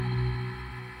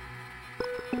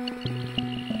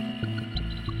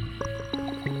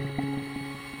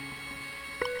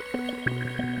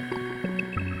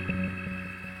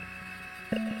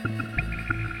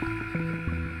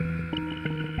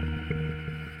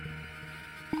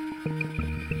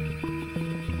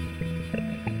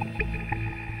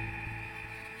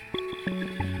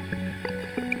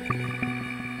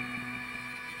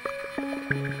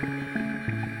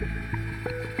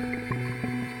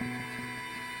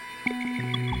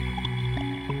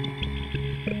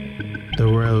The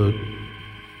road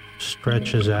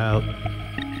stretches out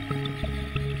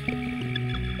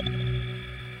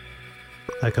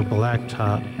like a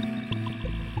blacktop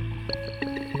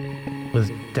with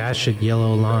dashed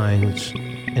yellow lines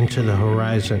into the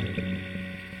horizon,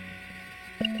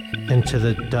 into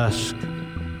the dusk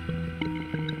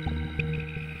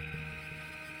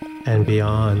and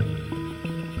beyond.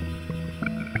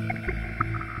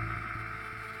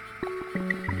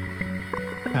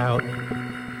 Out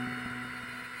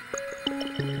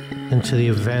into the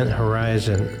event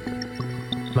horizon,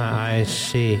 my eyes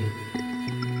see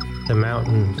the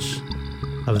mountains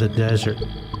of the desert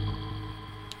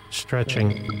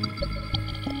stretching,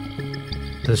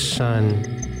 the sun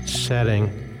setting,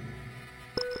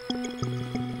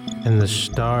 and the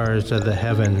stars of the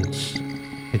heavens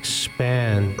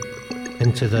expand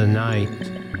into the night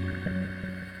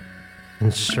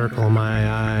and circle my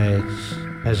eyes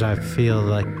as I feel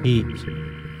the heat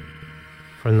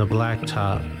from the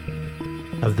blacktop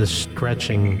of the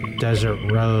stretching desert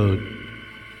road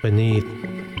beneath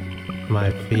my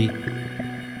feet.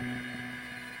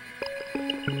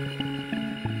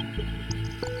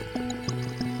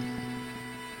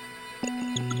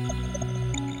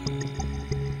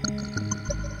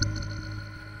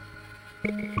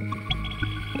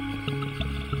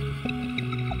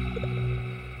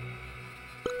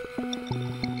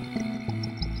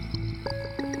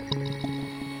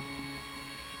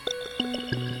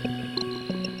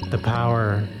 The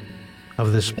power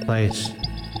of this place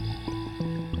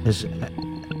is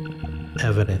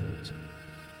evident.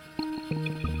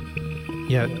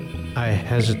 Yet I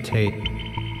hesitate.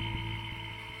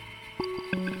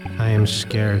 I am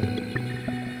scared,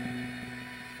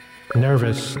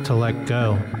 nervous to let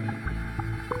go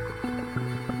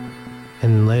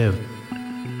and live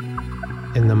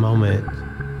in the moment.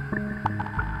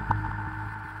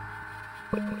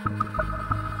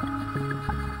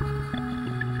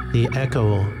 The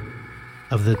echo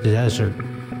of the desert,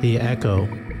 the echo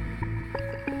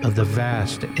of the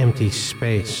vast empty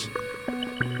space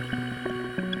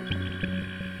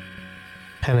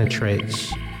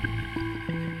penetrates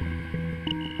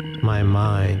my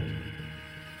mind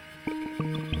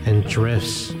and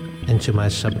drifts into my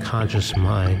subconscious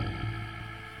mind.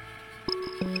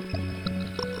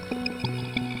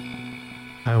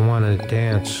 I want to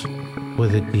dance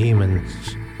with the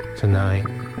demons tonight.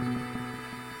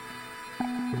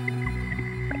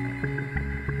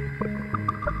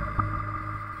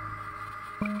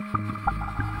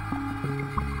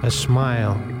 A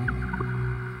smile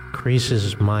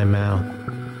creases my mouth,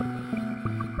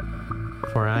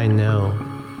 for I know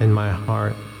in my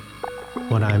heart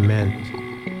what I meant.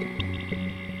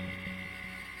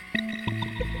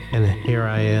 And here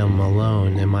I am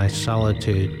alone in my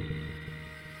solitude,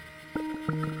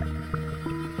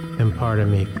 and part of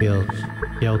me feels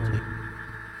guilty,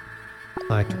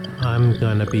 like I'm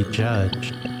gonna be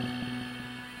judged.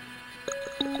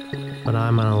 But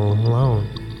I'm alone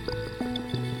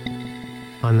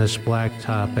on this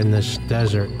blacktop, in this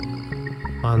desert,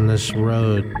 on this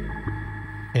road,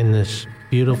 in this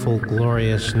beautiful,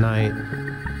 glorious night,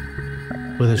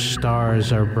 where the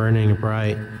stars are burning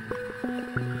bright.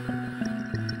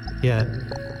 Yet,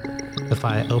 if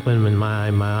I open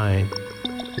my mind,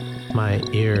 my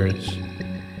ears,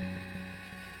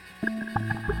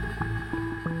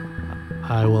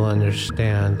 I will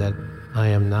understand that I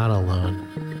am not alone.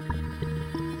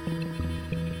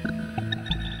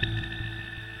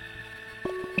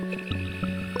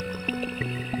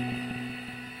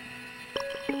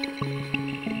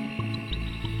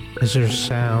 Is there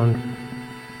sound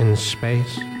in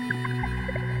space?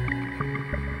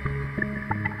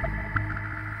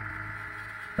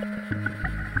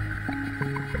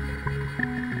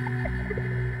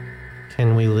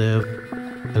 Can we live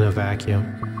in a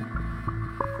vacuum?